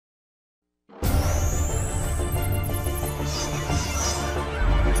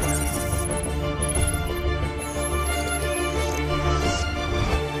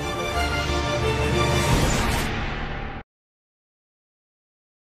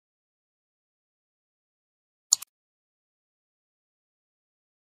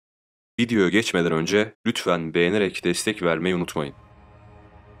Videoya geçmeden önce lütfen beğenerek destek vermeyi unutmayın.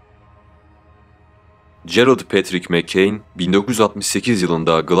 Gerald Patrick McCann 1968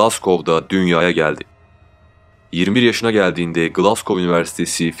 yılında Glasgow'da dünyaya geldi. 21 yaşına geldiğinde Glasgow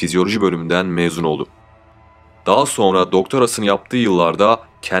Üniversitesi Fizyoloji bölümünden mezun oldu. Daha sonra doktorasını yaptığı yıllarda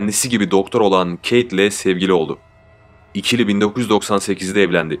kendisi gibi doktor olan Kate ile sevgili oldu. İkili 1998'de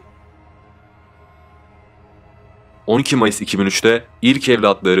evlendi. 12 Mayıs 2003'te ilk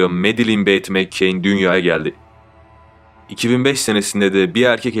evlatları Madeleine Beth McCann dünyaya geldi. 2005 senesinde de bir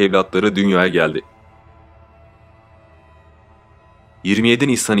erkek evlatları dünyaya geldi. 27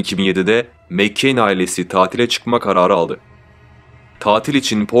 Nisan 2007'de McCann ailesi tatile çıkma kararı aldı. Tatil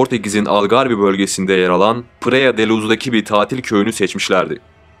için Portekiz'in Algarve bölgesinde yer alan Praia da Luz'daki bir tatil köyünü seçmişlerdi.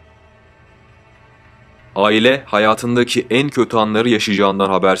 Aile hayatındaki en kötü anları yaşayacağından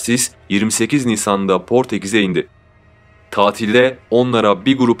habersiz 28 Nisan'da Portekiz'e indi. Tatilde onlara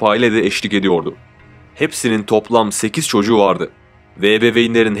bir grup aile de eşlik ediyordu. Hepsinin toplam 8 çocuğu vardı ve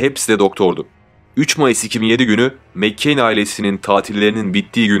ebeveynlerin hepsi de doktordu. 3 Mayıs 2007 günü McCann ailesinin tatillerinin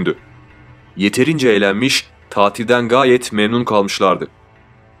bittiği gündü. Yeterince eğlenmiş, tatilden gayet memnun kalmışlardı.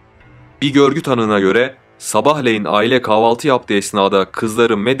 Bir görgü tanığına göre sabahleyin aile kahvaltı yaptığı esnada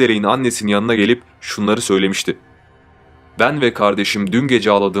kızları Madeleine'in annesinin yanına gelip şunları söylemişti. "Ben ve kardeşim dün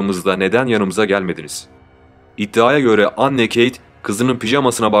gece ağladığımızda neden yanımıza gelmediniz?" İddiaya göre anne Kate kızının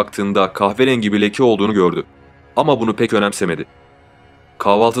pijamasına baktığında kahverengi bir leke olduğunu gördü. Ama bunu pek önemsemedi.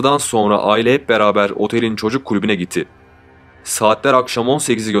 Kahvaltıdan sonra aile hep beraber otelin çocuk kulübüne gitti. Saatler akşam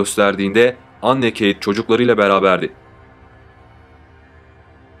 18'i gösterdiğinde anne Kate çocuklarıyla beraberdi.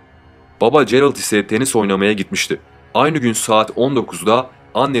 Baba Gerald ise tenis oynamaya gitmişti. Aynı gün saat 19'da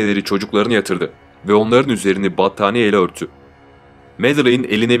anneleri çocuklarını yatırdı ve onların üzerini battaniyeyle örttü. Madeleine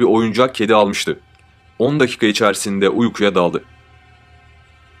eline bir oyuncak kedi almıştı. 10 dakika içerisinde uykuya daldı.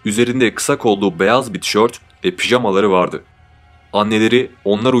 Üzerinde kısa kollu beyaz bir tişört ve pijamaları vardı. Anneleri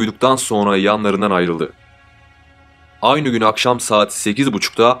onlar uyuduktan sonra yanlarından ayrıldı. Aynı gün akşam saat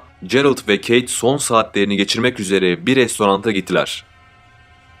 8.30'da Gerald ve Kate son saatlerini geçirmek üzere bir restoranta gittiler.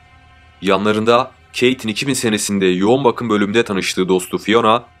 Yanlarında Kate'in 2000 senesinde yoğun bakım bölümünde tanıştığı dostu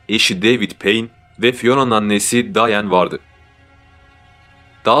Fiona, eşi David Payne ve Fiona'nın annesi Diane vardı.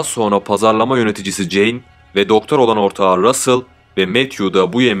 Daha sonra pazarlama yöneticisi Jane ve doktor olan ortağı Russell ve Matthew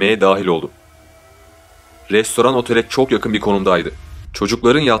da bu yemeğe dahil oldu. Restoran otele çok yakın bir konumdaydı.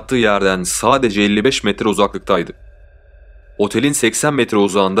 Çocukların yattığı yerden sadece 55 metre uzaklıktaydı. Otelin 80 metre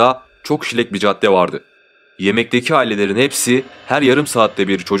uzağında çok kişilik bir cadde vardı. Yemekteki ailelerin hepsi her yarım saatte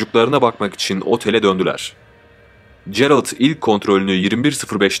bir çocuklarına bakmak için otele döndüler. Gerald ilk kontrolünü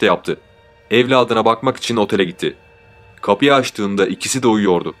 21.05'te yaptı. Evladına bakmak için otele gitti. Kapıyı açtığında ikisi de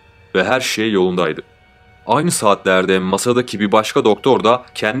uyuyordu ve her şey yolundaydı. Aynı saatlerde masadaki bir başka doktor da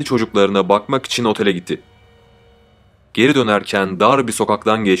kendi çocuklarına bakmak için otele gitti. Geri dönerken dar bir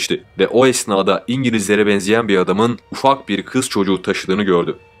sokaktan geçti ve o esnada İngilizlere benzeyen bir adamın ufak bir kız çocuğu taşıdığını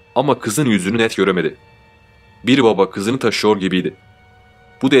gördü. Ama kızın yüzünü net göremedi. Bir baba kızını taşıyor gibiydi.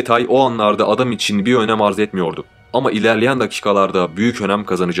 Bu detay o anlarda adam için bir önem arz etmiyordu. Ama ilerleyen dakikalarda büyük önem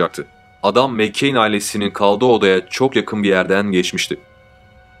kazanacaktı. Adam McCann ailesinin kaldığı odaya çok yakın bir yerden geçmişti.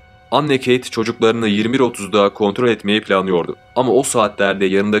 Anne Kate çocuklarını 21.30'da kontrol etmeyi planlıyordu. Ama o saatlerde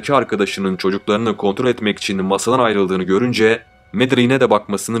yanındaki arkadaşının çocuklarını kontrol etmek için masadan ayrıldığını görünce Madeleine'e de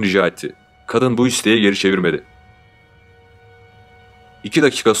bakmasını rica etti. Kadın bu isteği geri çevirmedi. 2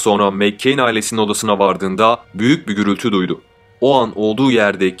 dakika sonra McCann ailesinin odasına vardığında büyük bir gürültü duydu. O an olduğu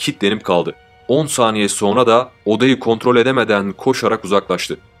yerde kilitlenip kaldı. 10 saniye sonra da odayı kontrol edemeden koşarak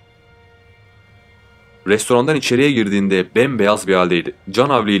uzaklaştı. Restorandan içeriye girdiğinde bembeyaz bir haldeydi.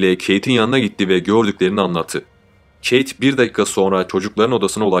 Canavliyle Kate'in yanına gitti ve gördüklerini anlattı. Kate 1 dakika sonra çocukların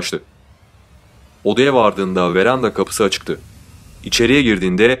odasına ulaştı. Odaya vardığında veranda kapısı açıktı. İçeriye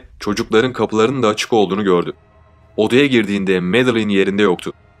girdiğinde çocukların kapılarının da açık olduğunu gördü. Odaya girdiğinde Madeleine yerinde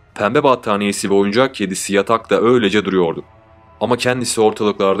yoktu. Pembe battaniyesi ve oyuncak kedisi yatakta öylece duruyordu. Ama kendisi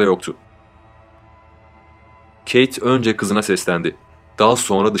ortalıklarda yoktu. Kate önce kızına seslendi. Daha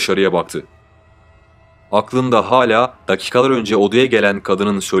sonra dışarıya baktı. Aklında hala dakikalar önce odaya gelen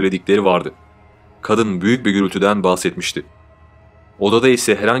kadının söyledikleri vardı. Kadın büyük bir gürültüden bahsetmişti. Odada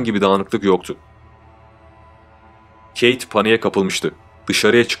ise herhangi bir dağınıklık yoktu. Kate paniğe kapılmıştı.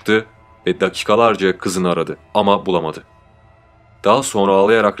 Dışarıya çıktı ve dakikalarca kızını aradı ama bulamadı. Daha sonra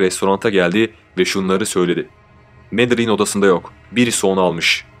ağlayarak restoranta geldi ve şunları söyledi. Madeleine odasında yok. Birisi onu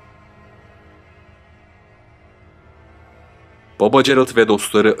almış. Baba Gerald ve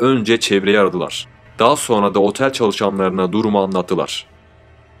dostları önce çevreyi aradılar. Daha sonra da otel çalışanlarına durumu anlattılar.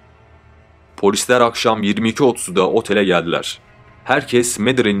 Polisler akşam 22.30'da otele geldiler. Herkes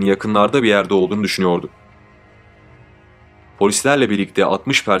Madeleine'in yakınlarda bir yerde olduğunu düşünüyordu. Polislerle birlikte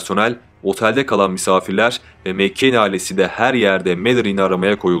 60 personel, otelde kalan misafirler ve McCann ailesi de her yerde Madeleine'i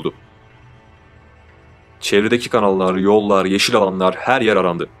aramaya koyuldu. Çevredeki kanallar, yollar, yeşil alanlar her yer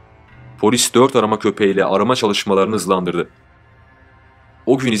arandı. Polis 4 arama köpeğiyle arama çalışmalarını hızlandırdı.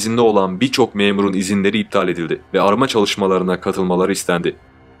 O gün izinde olan birçok memurun izinleri iptal edildi ve arama çalışmalarına katılmaları istendi.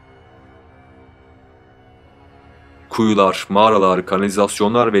 Kuyular, mağaralar,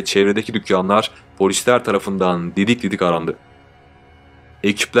 kanalizasyonlar ve çevredeki dükkanlar polisler tarafından didik didik arandı.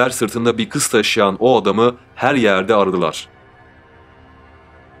 Ekipler sırtında bir kız taşıyan o adamı her yerde aradılar.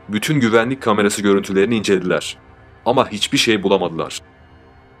 Bütün güvenlik kamerası görüntülerini incelediler. Ama hiçbir şey bulamadılar.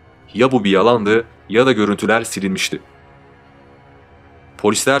 Ya bu bir yalandı ya da görüntüler silinmişti.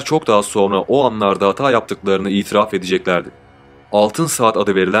 Polisler çok daha sonra o anlarda hata yaptıklarını itiraf edeceklerdi. Altın saat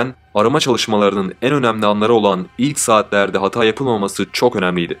adı verilen arama çalışmalarının en önemli anları olan ilk saatlerde hata yapılmaması çok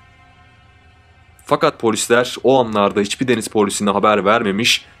önemliydi. Fakat polisler o anlarda hiçbir deniz polisine haber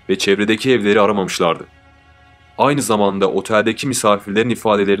vermemiş ve çevredeki evleri aramamışlardı. Aynı zamanda oteldeki misafirlerin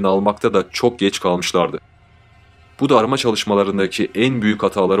ifadelerini almakta da çok geç kalmışlardı. Bu da arama çalışmalarındaki en büyük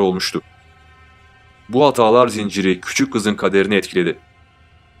hataları olmuştu. Bu hatalar zinciri küçük kızın kaderini etkiledi.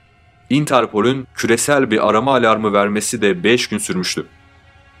 Interpol'ün küresel bir arama alarmı vermesi de 5 gün sürmüştü.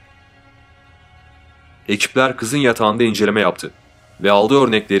 Ekipler kızın yatağında inceleme yaptı ve aldığı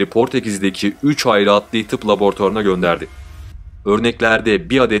örnekleri Portekiz'deki 3 ayrı adli tıp laboratuvarına gönderdi. Örneklerde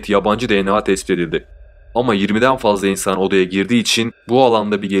bir adet yabancı DNA tespit edildi. Ama 20'den fazla insan odaya girdiği için bu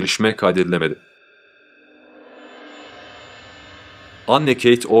alanda bir gelişme kaydedilemedi. Anne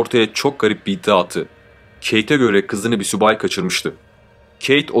Kate ortaya çok garip bir iddia attı. Kate'e göre kızını bir subay kaçırmıştı.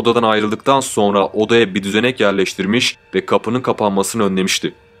 Kate odadan ayrıldıktan sonra odaya bir düzenek yerleştirmiş ve kapının kapanmasını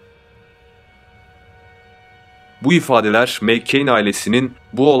önlemişti. Bu ifadeler McCann ailesinin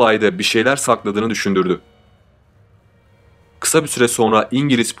bu olayda bir şeyler sakladığını düşündürdü. Kısa bir süre sonra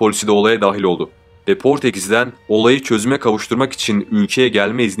İngiliz polisi de olaya dahil oldu ve Portekiz'den olayı çözüme kavuşturmak için ülkeye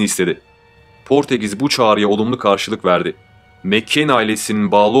gelme izni istedi. Portekiz bu çağrıya olumlu karşılık verdi. McCann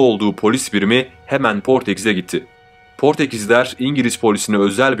ailesinin bağlı olduğu polis birimi hemen Portekiz'e gitti. Portekizler İngiliz polisine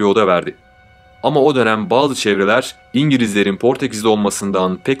özel bir oda verdi. Ama o dönem bazı çevreler İngilizlerin Portekiz'de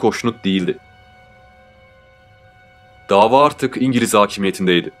olmasından pek hoşnut değildi. Dava artık İngiliz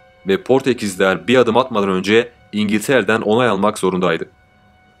hakimiyetindeydi ve Portekizler bir adım atmadan önce İngiltere'den onay almak zorundaydı.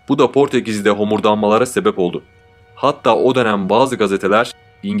 Bu da Portekiz'de homurdanmalara sebep oldu. Hatta o dönem bazı gazeteler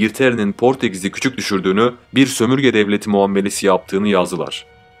İngiltere'nin Portekiz'i küçük düşürdüğünü, bir sömürge devleti muamelesi yaptığını yazdılar.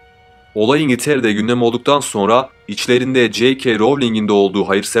 Olay İngiltere'de gündem olduktan sonra içlerinde J.K. Rowling'in de olduğu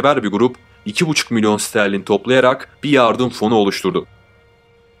hayırsever bir grup 2,5 milyon sterlin toplayarak bir yardım fonu oluşturdu.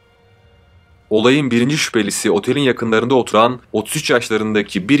 Olayın birinci şüphelisi otelin yakınlarında oturan 33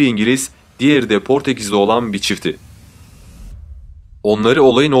 yaşlarındaki bir İngiliz, diğeri de Portekiz'de olan bir çiftti. Onları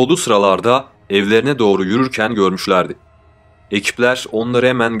olayın olduğu sıralarda evlerine doğru yürürken görmüşlerdi. Ekipler onları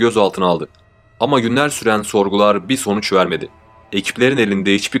hemen gözaltına aldı. Ama günler süren sorgular bir sonuç vermedi. Ekiplerin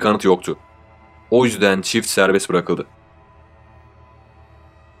elinde hiçbir kanıt yoktu. O yüzden çift serbest bırakıldı.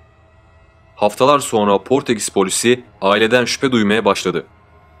 Haftalar sonra Portekiz polisi aileden şüphe duymaya başladı.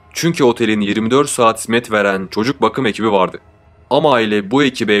 Çünkü otelin 24 saat hizmet veren çocuk bakım ekibi vardı. Ama aile bu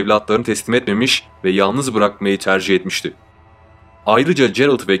ekibe evlatlarını teslim etmemiş ve yalnız bırakmayı tercih etmişti. Ayrıca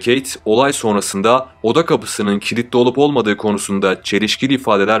Gerald ve Kate olay sonrasında oda kapısının kilitli olup olmadığı konusunda çelişkili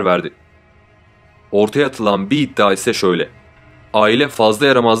ifadeler verdi. Ortaya atılan bir iddia ise şöyle: aile fazla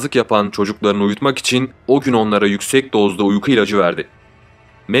yaramazlık yapan çocuklarını uyutmak için o gün onlara yüksek dozda uyku ilacı verdi.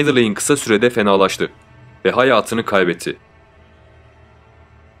 Madeleine kısa sürede fenalaştı ve hayatını kaybetti.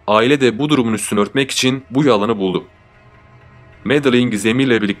 Aile de bu durumun üstünü örtmek için bu yalanı buldu. Madeleine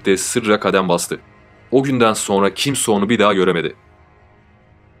gizemiyle birlikte sırra kadem bastı. O günden sonra kimse onu bir daha göremedi.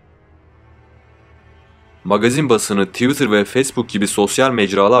 Magazin basını, Twitter ve Facebook gibi sosyal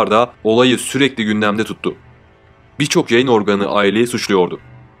mecralar da olayı sürekli gündemde tuttu. Birçok yayın organı aileyi suçluyordu.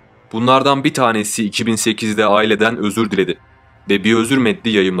 Bunlardan bir tanesi 2008'de aileden özür diledi ve bir özür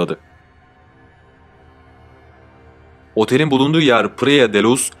metni yayımladı. Otelin bulunduğu yer Praia da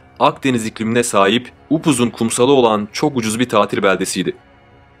Luz, Akdeniz iklimine sahip, upuzun kumsalı olan çok ucuz bir tatil beldesiydi.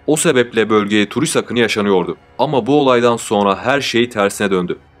 O sebeple bölgeye turist akını yaşanıyordu. Ama bu olaydan sonra her şey tersine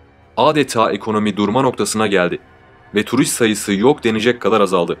döndü. Adeta ekonomi durma noktasına geldi ve turist sayısı yok denecek kadar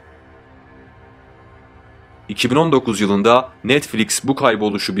azaldı. 2019 yılında Netflix bu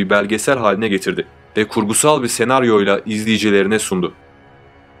kayboluşu bir belgesel haline getirdi ve kurgusal bir senaryoyla izleyicilerine sundu.